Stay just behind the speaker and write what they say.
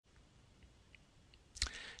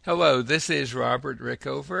Hello, this is Robert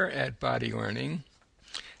Rickover at Body Learning,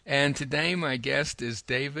 and today my guest is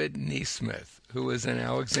David Neesmith, who is an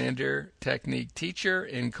Alexander Technique teacher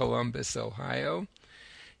in Columbus, Ohio.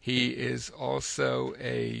 He is also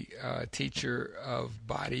a teacher of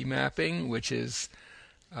body mapping, which is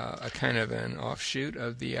a kind of an offshoot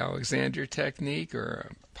of the Alexander Technique or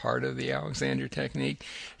a part of the Alexander Technique.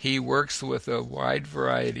 He works with a wide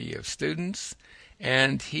variety of students,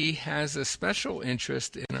 and he has a special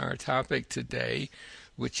interest in our topic today,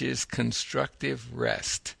 which is constructive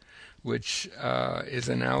rest, which is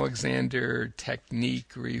an Alexander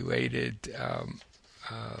Technique related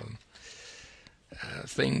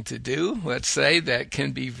thing to do, let's say, that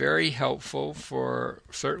can be very helpful for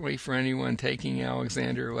certainly for anyone taking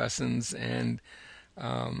Alexander lessons, and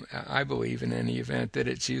I believe in any event that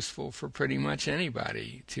it's useful for pretty much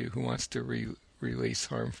anybody who wants to release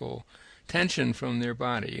harmful tension from their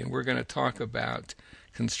body. And we're going to talk about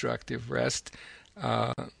constructive rest.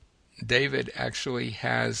 David actually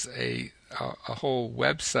has a whole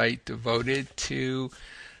website devoted to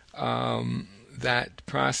that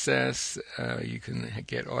process. You can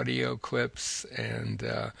get audio clips,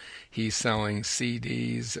 and he's selling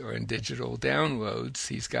CDs or in digital downloads.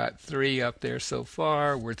 He's got 3 up there so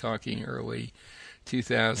far. We're talking early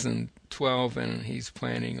 2012, and he's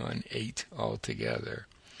planning on 8 altogether.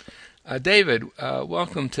 David,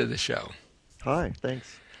 welcome to the show. Hi,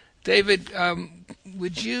 thanks. David,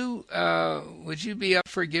 would you be up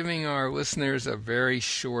for giving our listeners a very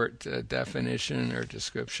short definition or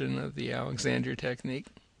description of the Alexander Technique?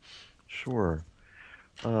 Sure.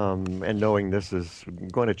 And knowing this is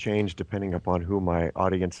going to change depending upon who my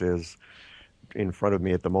audience is in front of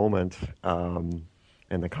me at the moment, and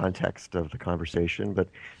the context of the conversation. But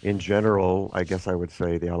in general, I guess I would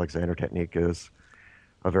say the Alexander Technique is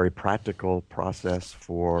a very practical process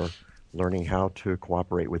for learning how to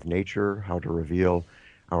cooperate with nature, how to reveal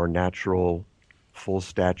our natural, full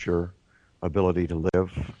stature ability to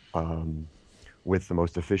live with the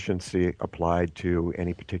most efficiency applied to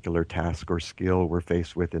any particular task or skill we're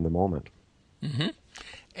faced with in the moment. Mm-hmm.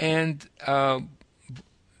 And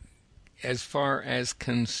as far as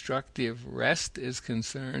constructive rest is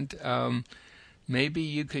concerned, maybe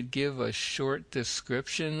you could give a short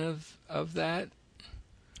description of that?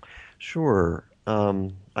 Sure.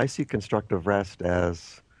 I see constructive rest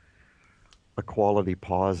as a quality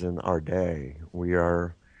pause in our day. We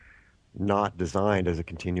are not designed as a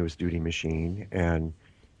continuous duty machine, and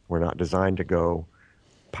we're not designed to go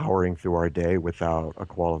powering through our day without a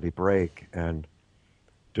quality break. And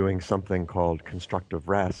doing something called constructive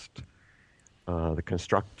rest,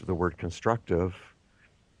 the word constructive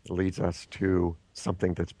leads us to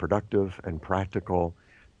something that's productive and practical,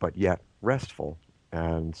 but yet restful.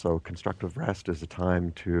 And so constructive rest is a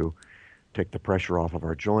time to take the pressure off of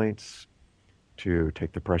our joints, to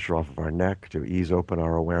take the pressure off of our neck, to ease open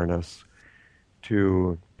our awareness,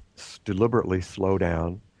 to deliberately slow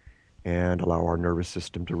down and allow our nervous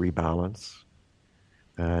system to rebalance.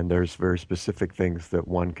 And there's very specific things that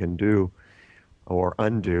one can do or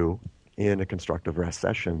undo in a constructive rest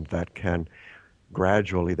session that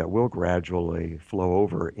will gradually flow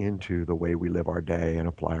over into the way we live our day and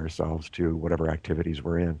apply ourselves to whatever activities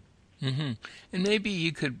we're in. Mm-hmm. And maybe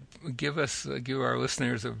you could give our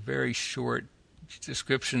listeners a very short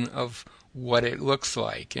description of what it looks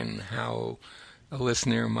like and how a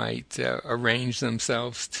listener might arrange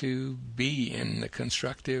themselves to be in the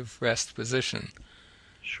constructive rest position.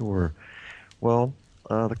 Sure. Well,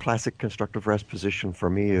 the classic constructive rest position for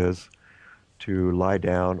me is to lie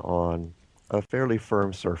down on a fairly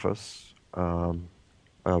firm surface, a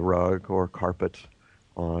rug or carpet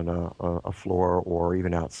on a floor, or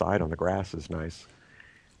even outside on the grass is nice,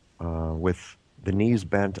 with the knees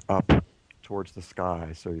bent up towards the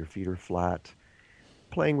sky so your feet are flat,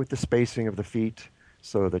 playing with the spacing of the feet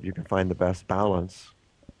so that you can find the best balance.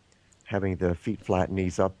 Having the feet flat,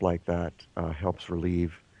 knees up like that helps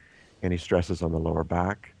relieve any stresses on the lower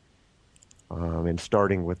back. And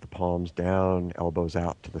starting with the palms down, elbows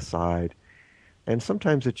out to the side. And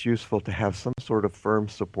sometimes it's useful to have some sort of firm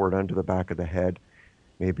support under the back of the head,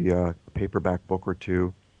 maybe a paperback book or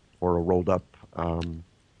two, or a rolled up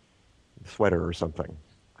sweater or something,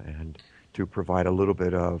 and to provide a little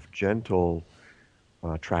bit of gentle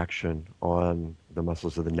traction on the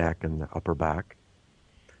muscles of the neck and the upper back.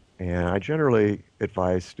 And I generally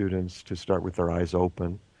advise students to start with their eyes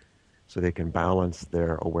open so they can balance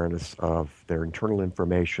their awareness of their internal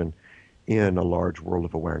information in a large world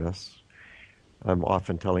of awareness. I'm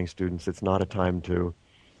often telling students it's not a time to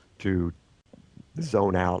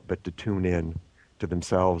zone out, but to tune in to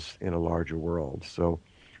themselves in a larger world. So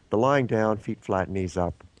the lying down, feet flat, knees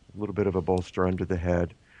up, a little bit of a bolster under the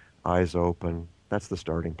head, eyes open. That's the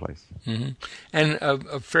starting place. Hmm. And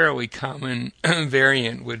a fairly common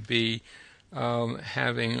variant would be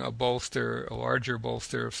having a bolster, a larger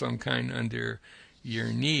bolster of some kind under your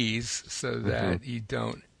knees so Hmm. that you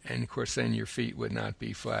don't, and of course then your feet would not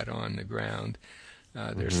be flat on the ground.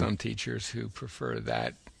 There's Hmm. some teachers who prefer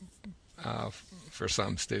that for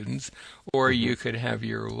some students, or Hmm. you could have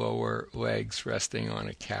your lower legs resting on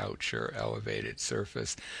a couch or elevated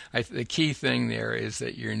surface. The key thing there is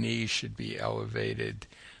that your knees should be elevated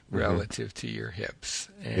Hmm. relative to your hips,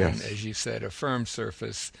 and Yes. as you said, a firm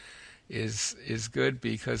surface is good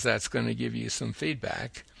because that's going to give you some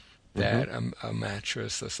feedback Hmm. that a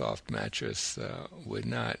mattress, a soft mattress, would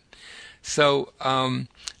not. So, I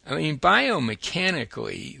mean,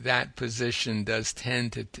 biomechanically, that position does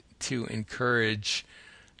tend to encourage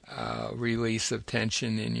release of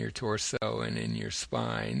tension in your torso and in your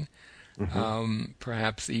spine, Hmm.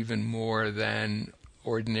 perhaps even more than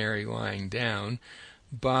ordinary lying down.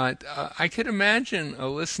 But I could imagine a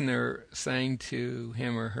listener saying to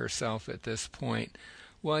him or herself at this point,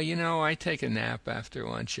 well, you know, I take a nap after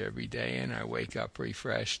lunch every day and I wake up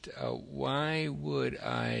refreshed. Why would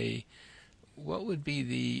I? What would be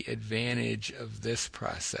the advantage of this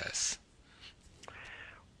process?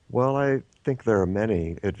 Well, I think there are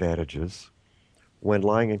many advantages. When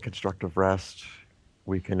lying in constructive rest,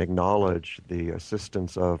 we can acknowledge the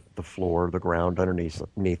assistance of the floor, the ground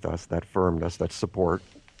underneath us, that firmness, that support.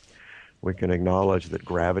 We can acknowledge that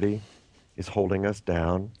gravity is holding us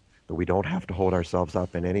down, that we don't have to hold ourselves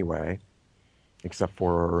up in any way, except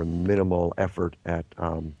for a minimal effort at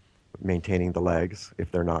maintaining the legs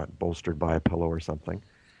if they're not bolstered by a pillow or something.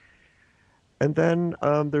 And then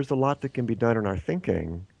there's a lot that can be done in our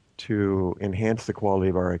thinking to enhance the quality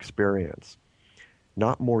of our experience.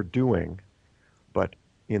 Not more doing, but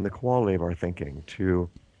in the quality of our thinking, to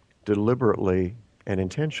deliberately and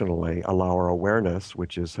intentionally allow our awareness,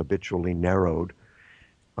 which is habitually narrowed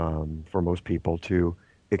for most people, to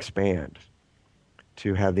expand,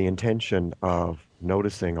 to have the intention of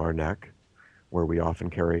noticing our neck, where we often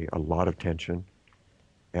carry a lot of tension,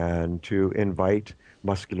 and to invite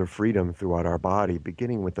muscular freedom throughout our body,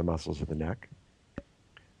 beginning with the muscles of the neck.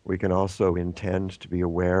 We can also intend to be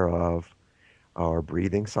aware of our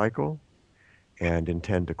breathing cycle and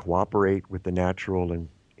intend to cooperate with the natural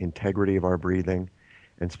integrity of our breathing,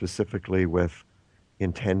 and specifically with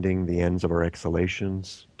intending the ends of our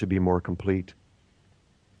exhalations to be more complete.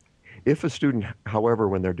 If a student, however,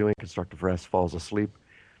 when they're doing constructive rest, falls asleep,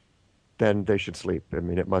 then they should sleep. I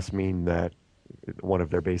mean, it must mean that one of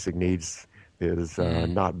their basic needs is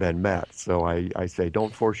Mm, not been met. So I say,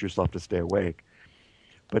 don't force yourself to stay awake.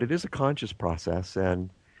 But it is a conscious process, and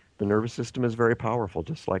the nervous system is very powerful,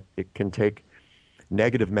 just like it can take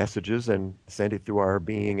negative messages and send it through our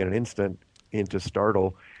being in an instant into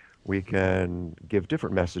startle. We can give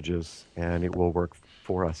different messages, and it will work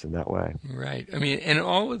for us in that way. right. I mean, and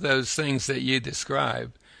all of those things that you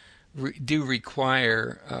describe do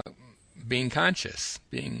require being conscious.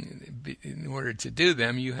 In order to do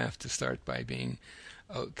them, you have to start by being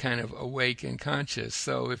kind of awake and conscious.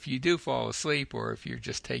 So if you do fall asleep, or if you're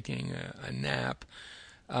just taking a nap,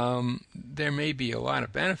 there may be a lot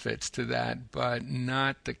of benefits to that, but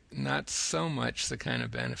not so much the kind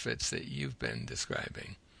of benefits that you've been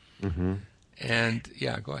describing. Hmm. And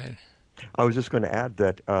yeah, go ahead. I was just going to add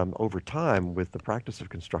that over time, with the practice of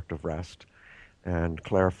constructive rest and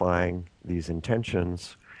clarifying these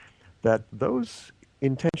intentions, that those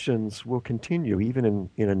intentions will continue even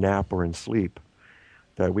in a nap or in sleep,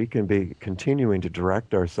 that we can be continuing to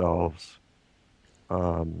direct ourselves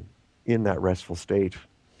um, in that restful state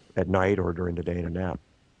at night or during the day in a nap.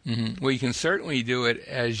 Well, you can certainly do it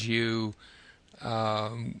as you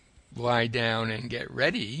um, lie down and get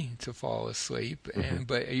ready to fall asleep. Hmm.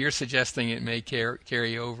 But you're suggesting it may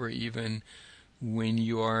carry over even when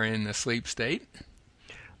you are in a sleep state?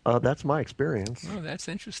 That's my experience. Oh, that's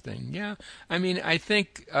interesting. Yeah. I mean, I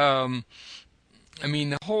mean,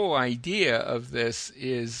 the whole idea of this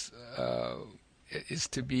is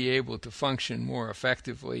to be able to function more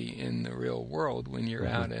effectively in the real world when you're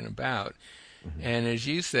Hmm. out and about. Hmm. And as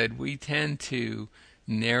you said, we tend to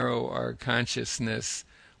narrow our consciousness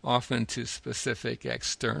often to specific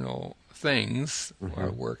external things, Hmm.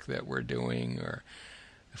 our work that we're doing, or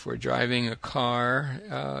if we're driving a car,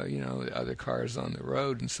 other cars on the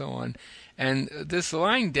road and so on. And this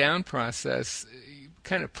lying down process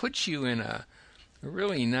kind of puts you in a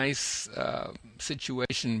really nice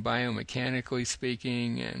situation biomechanically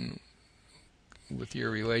speaking and with your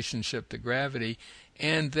relationship to gravity,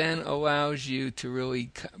 and then allows you to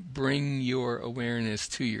really bring your awareness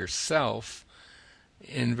to yourself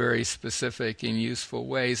in very specific and useful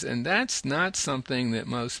ways, and that's not something that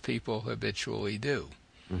most people habitually do.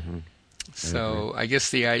 Hmm. So I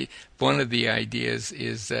guess one of the ideas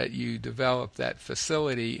is that you develop that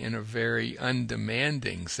facility in a very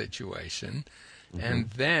undemanding situation, Hmm. and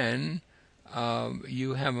then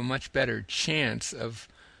you have a much better chance of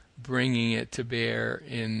bringing it to bear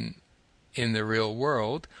in the real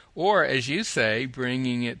world, or as you say,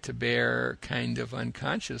 bringing it to bear kind of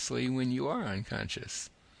unconsciously when you are unconscious.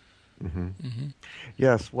 Hmm. Hmm.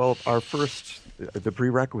 Yes, well, the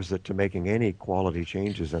prerequisite to making any quality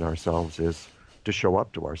changes in ourselves is to show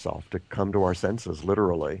up to ourselves, to come to our senses,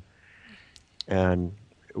 literally. And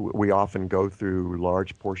we often go through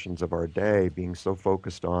large portions of our day being so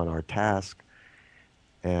focused on our task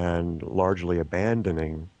and largely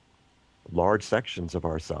abandoning large sections of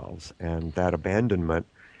ourselves. And that abandonment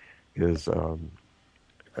is uh,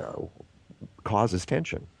 causes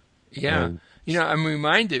tension. Yeah, And I'm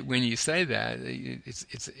reminded when you say that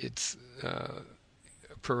it's a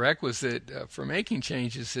prerequisite for making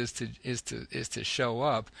changes is to show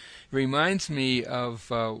up. It reminds me of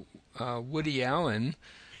Woody Allen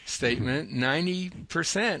statement: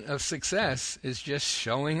 90% of success is just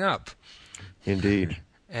showing up. indeed,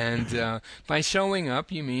 And by showing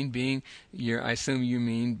up, you mean I assume you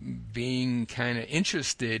mean being kind of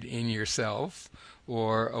interested in yourself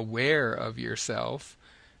or aware of yourself,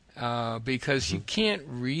 because you hmm, can't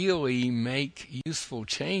really make useful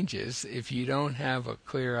changes if you don't have a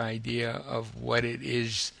clear idea of what it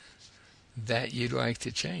is that you'd like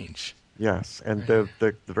to change. yes, and Right.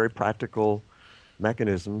 the very practical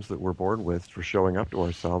mechanisms that we're born with for showing up to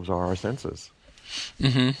ourselves are our senses.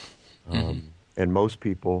 Mm-hmm. Mm-hmm. And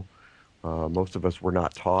most of us were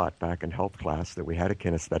not taught back in health class that we had a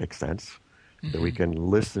kinesthetic sense, that we Mm-hmm. can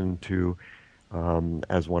listen to,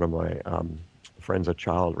 as one of my friends,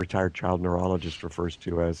 retired child neurologist, refers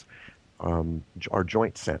to as our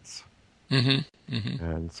joint sense. Mm-hmm. Mm-hmm.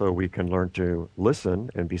 And so we can learn to listen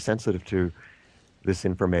and be sensitive to this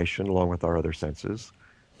information along with our other senses,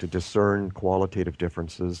 to discern qualitative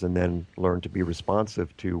differences, and then learn to be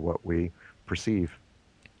responsive to what we perceive.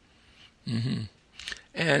 Mm-hmm.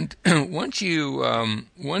 And once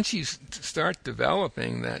you start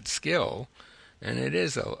developing that skill, and it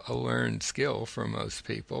is a learned skill for most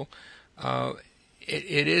people, uh,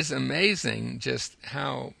 it is amazing just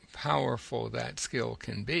how powerful that skill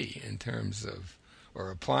can be in terms of,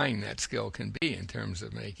 or applying that skill can be in terms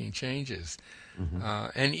of making changes. Hmm.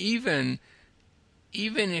 And even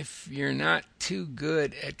if you're not too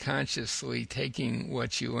good at consciously taking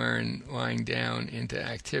what you learn lying down into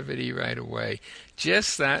activity right away,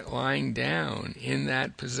 just that lying down in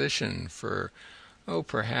that position for,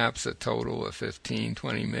 perhaps a total of 15,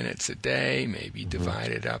 20 minutes a day, maybe Hmm.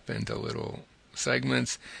 divided up into little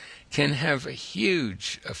segments, can have a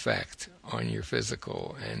huge effect on your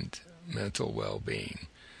physical and mental well-being.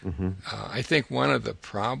 Hmm. I think one of the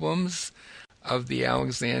problems of the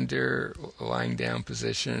Alexander lying down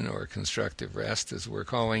position, or constructive rest as we're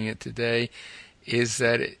calling it today, is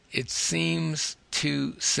that it seems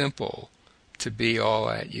too simple to be all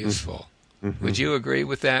that Hmm. useful. Hmm. Would you agree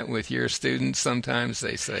with that with your students? Sometimes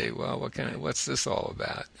they say, well, what's this all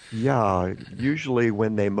about? Yeah, usually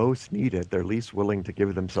when they most need it, they're least willing to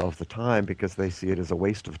give themselves the time because they see it as a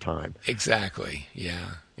waste of time. Exactly.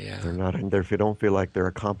 Yeah. They're Yeah. not in there if they don't feel like they're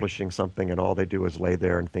accomplishing something and all they do is lay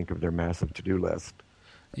there and think of their massive to-do list.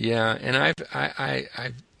 Yeah. And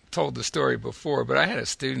I've told the story before, but I had a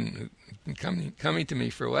student who coming to me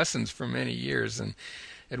for lessons for many years, and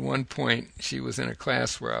at one point she was in a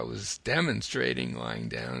class where I was demonstrating lying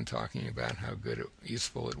down and talking about how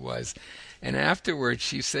useful it was. And afterwards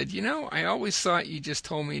she said, I always thought you just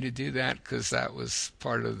told me to do that because that was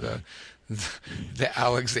part of the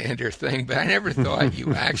Alexander thing, but I never thought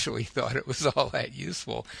you actually thought it was all that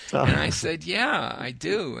useful. And I said, yeah, I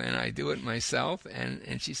do, and I do it myself.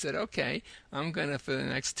 And she said, okay, I'm going to, for the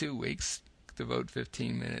next 2 weeks, devote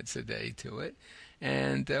 15 minutes a day to it.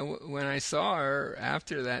 And when I saw her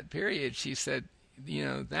after that period, she said,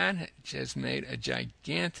 that has made a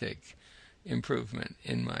gigantic improvement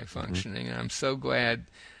in my Hmm. functioning. And I'm so glad,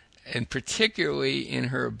 and particularly in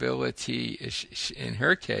her ability, in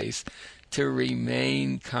her case, to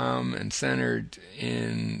remain calm and centered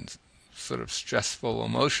in sort of stressful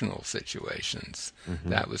emotional situations. Hmm.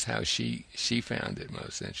 That was how she found it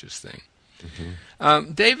most interesting.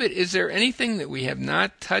 Hmm. David, is there anything that we have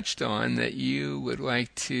not touched on that you would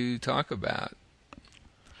like to talk about?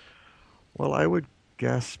 Well, I would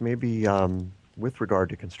guess maybe with regard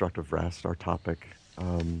to constructive rest, our topic,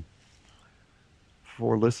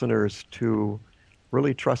 for listeners to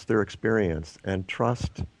really trust their experience and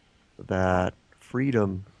trust that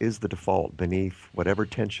freedom is the default beneath whatever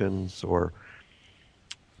tensions or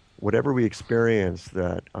whatever we experience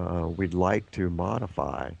that we'd like to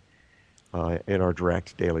modify in our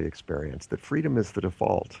direct daily experience, that freedom is the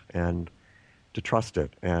default, and to trust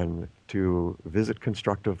it and to visit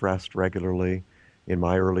constructive rest regularly. In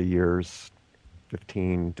my early years,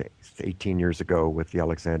 15 to 18 years ago with the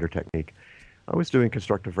Alexander technique, I was doing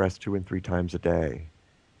constructive rest 2 and 3 times a day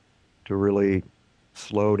to really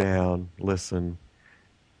slow down, listen,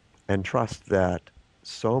 and trust that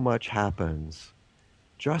so much happens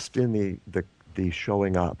just in the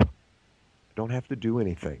showing up. Don't have to do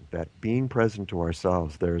anything. That being present to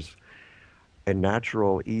ourselves, there's a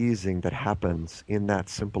natural easing that happens in that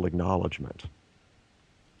simple acknowledgement.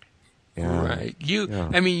 And, right. yeah.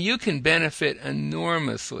 I mean, you can benefit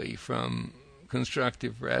enormously from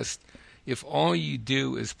constructive rest if all you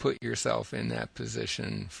do is put yourself in that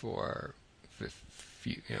position for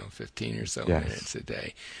 15 or so Yes. minutes a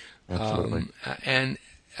day. Absolutely. And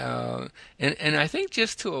I think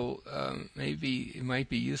just to maybe it might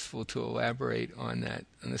be useful to elaborate on that,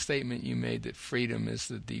 on the statement you made that freedom is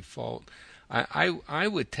the default. I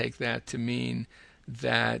would take that to mean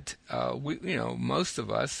that most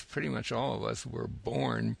of us, pretty much all of us, were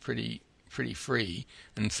born pretty free,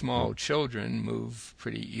 and small children move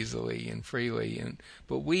pretty easily and freely,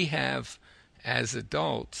 but we have, as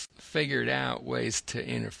adults, figured out ways to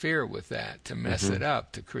interfere with that, to mess it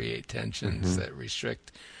up, to create tensions that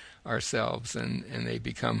restrict ourselves, and they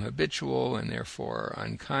become habitual and therefore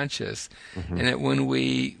unconscious. And that when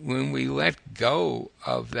we let go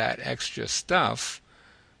of that extra stuff,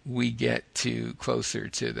 we get closer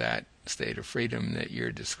to that state of freedom that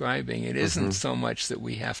you're describing. It isn't so much that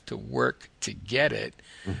we have to work to get it,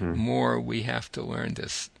 more we have to learn to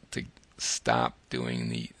stop doing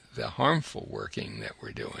the harmful working that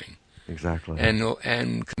we're doing. Exactly.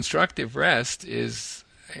 And constructive rest is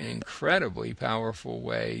an incredibly powerful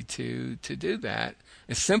way to do that.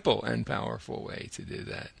 A simple and powerful way to do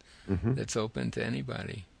that. That's open to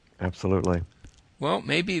anybody. Absolutely. Well,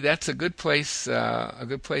 maybe that's a good place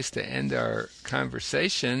to end our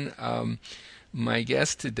conversation. My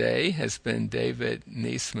guest today has been David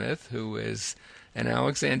Nesmith, who is an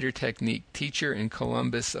Alexander Technique teacher in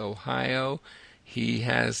Columbus, Ohio. He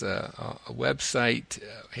has a website.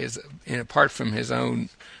 Apart from his own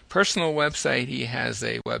personal website, he has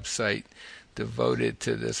a website devoted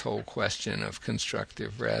to this whole question of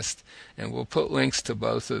constructive rest, and we'll put links to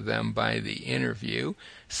both of them by the interview.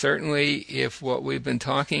 Certainly, if what we've been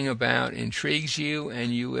talking about intrigues you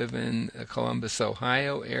and you live in the Columbus,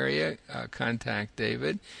 Ohio area, contact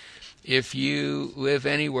David. If you live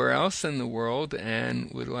anywhere else in the world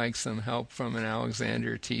and would like some help from an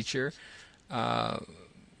Alexander teacher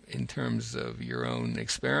in terms of your own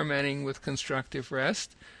experimenting with constructive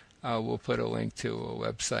rest, we'll put a link to a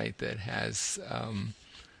website that has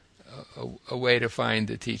a way to find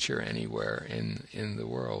a teacher anywhere in the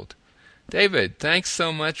world. David, thanks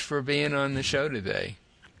so much for being on the show today.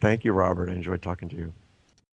 Thank you, Robert. I enjoyed talking to you.